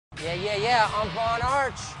Yeah. I'm Von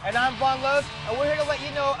Arch. And I'm Von Los, and we're here to let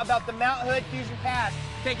you know about the Mount Hood Fusion Pass,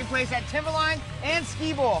 taking place at Timberline and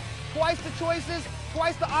Skibowl. Twice the choices,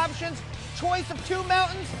 twice the options, choice of 2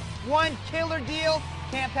 mountains, 1 killer deal.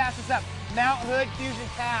 Can't pass this up. Mount Hood Fusion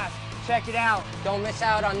Pass. Check it out. Don't miss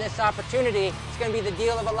out on this opportunity. It's gonna be the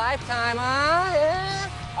deal of a lifetime, huh? Yeah.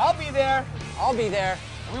 I'll be there. I'll be there.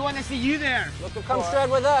 We want to see you there. Look to come shred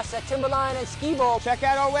with us at Timberline and Skibowl. Check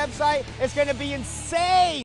out our website. It's going to be insane.